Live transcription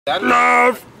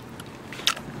No!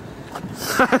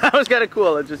 That was kind of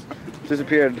cool. It just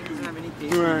disappeared.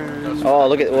 Oh,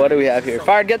 look at what do we have here?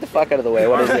 Fire, get the fuck out of the way.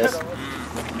 What is this?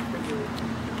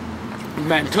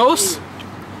 Mentos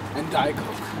and Diet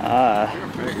Coke. Ah.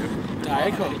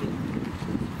 Diet Coke.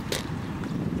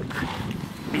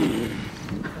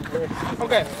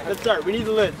 Okay, let's start. We need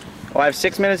the lid. Oh, I have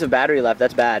 6 minutes of battery left.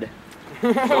 That's bad.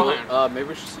 Maybe we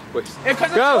should wait. Go,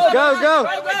 go, go! Go!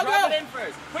 Drop it in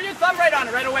first. Put your thumb right on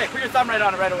it right away. Put your thumb right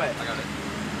on it right away. I got it.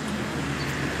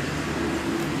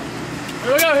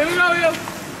 Here we go, here we go, here we go.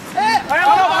 Hey! Wait, no,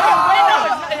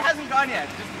 it hasn't gone yet.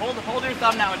 Just hold your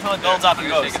thumb now until it builds up and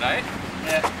goes. Shake it, right?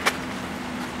 Yeah.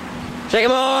 Shake it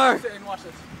more! Watch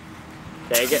this.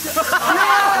 Shake it.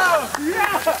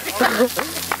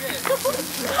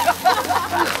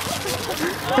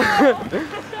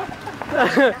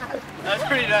 That's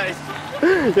pretty nice.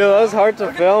 Yo, that was hard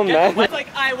to film, man. It's like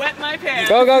I wet my pants.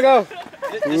 Go, go, go!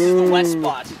 This is the wet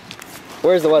spot.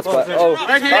 Where's the wet spot? Oh,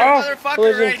 Right here,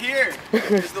 motherfucker, right here.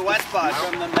 This is the wet spot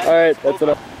from the Mentos. Alright, that's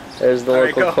enough. There's the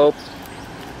local Pope.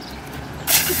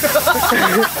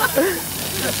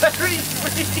 That's pretty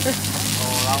sweet.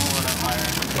 Oh, that one went higher.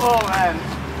 Oh, man.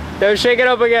 Yo, shake it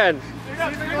up again. Shake it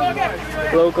up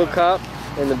again. Local cop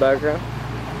in the background.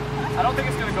 I don't think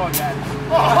it's gonna go again.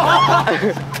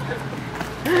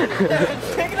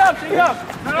 Shake it up, shake it up.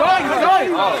 No,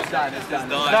 going. Oh, it's done, it's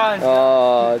done. It's done.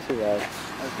 Oh, too bad.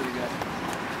 That's pretty good.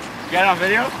 You got it on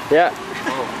video? Yeah.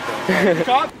 Oh,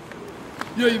 cop?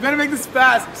 Yo, you better make this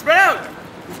fast. Spread out.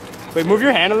 Wait, move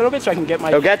your hand a little bit so I can get my...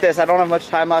 Yo, get this. I don't have much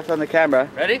time left on the camera.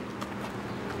 Ready?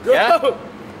 Go. Yeah?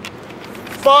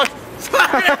 Fuck.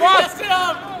 Bust it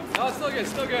up! No, it's still good,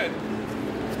 still good.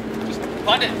 Just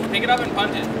punt it. Pick it up and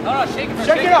punt it. No, shake it first.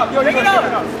 Shake it up. Yo, pick it up.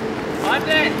 up. Punt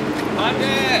it. Punt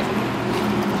it.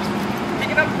 Pick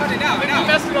it up and punt it now. Now.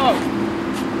 Mess it up.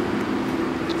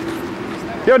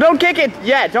 Yo, don't kick it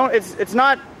yet. Don't. It's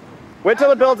not. Wait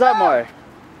till it builds up more.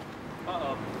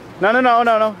 Uh-oh.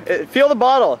 No. Feel the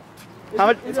bottle. How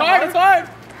much? It's hard. It's hard.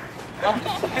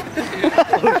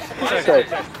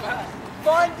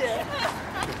 Punt it.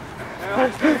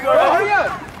 Hurry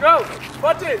up. Go.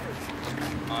 Punt it.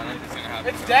 Oh, nothing's gonna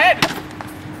happen. It's dead.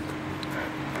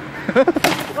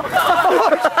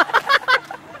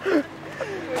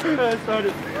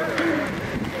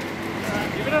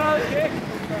 Give it another kick.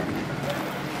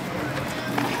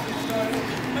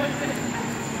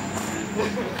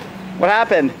 What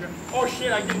happened? Oh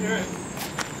shit, I can hear it.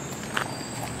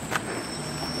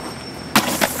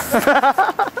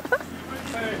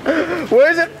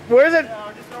 Where's it?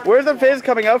 Where's the fizz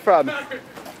coming out from?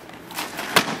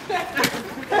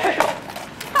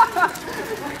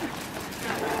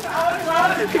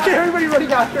 Everybody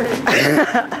running after him.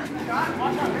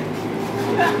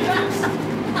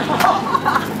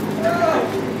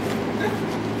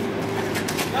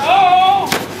 No!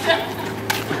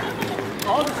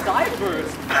 All the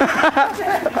ciphers.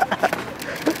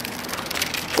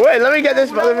 Wait, let me get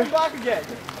this mother. Back again.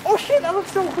 Oh shit, that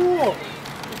looks so cool.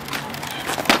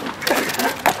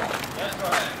 That's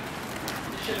right.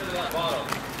 Shit into that bottle.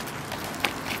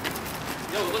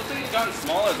 Yo, it looks like it's gotten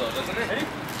smaller though, doesn't it?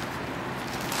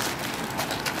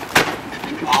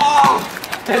 Oh!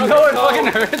 I know it fucking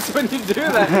hurts when you do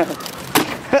that.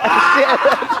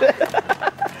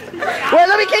 Wait,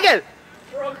 let me kick it.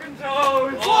 Broken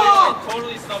toes! Oh, you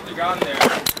totally stuffed the ground there.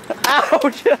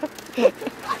 Ouch!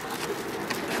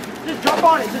 Just jump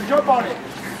on it, just jump on it.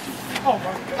 Oh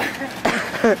my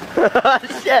god.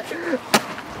 Shit!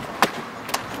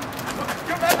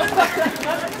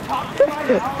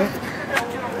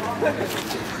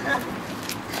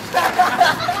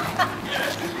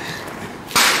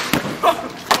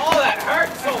 Oh, that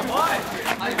hurt so much!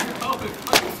 I know it.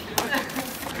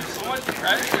 There's so much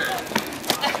pressure.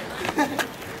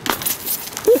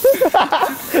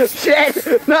 Shit!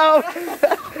 No!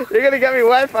 You're gonna get me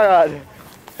wet, Farhad.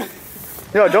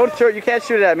 No, don't shoot. You can't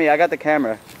shoot it at me. I got the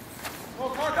camera. Go,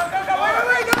 wait, go.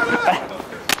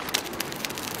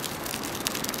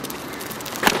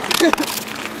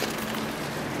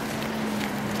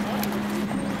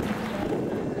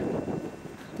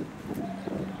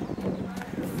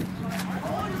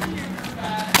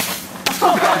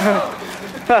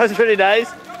 That was pretty nice.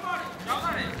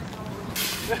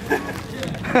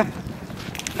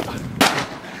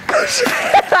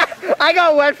 I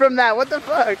got wet from that. What the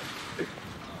fuck?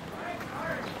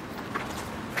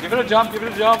 Give it a jump, give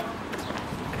it a jump.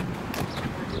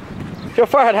 Yo,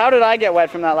 Farhad, how did I get wet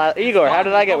from that last... Igor, how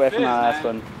did I get wet from that last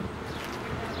one?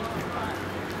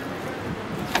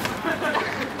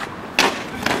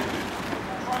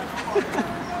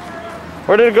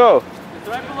 Where did it go? It's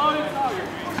right below you.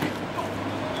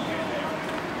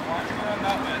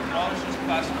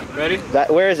 Ready?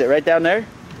 Where is it? Right down there?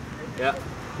 Yeah.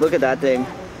 Look at that thing.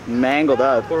 Mangled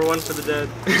up. Pour one for the dead.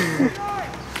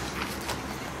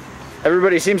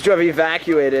 Everybody seems to have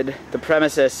evacuated the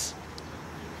premises.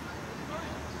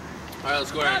 Alright,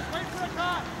 let's go in.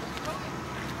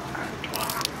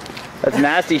 That's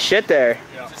nasty shit there.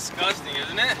 Yeah. It's disgusting,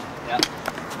 isn't it? Yeah.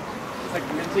 It's like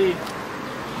minty.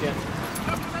 Shit.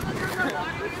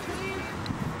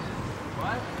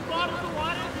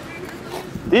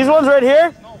 These ones right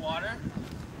here? No water.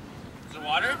 Is there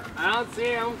water? I don't see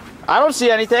him. I don't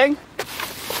see anything.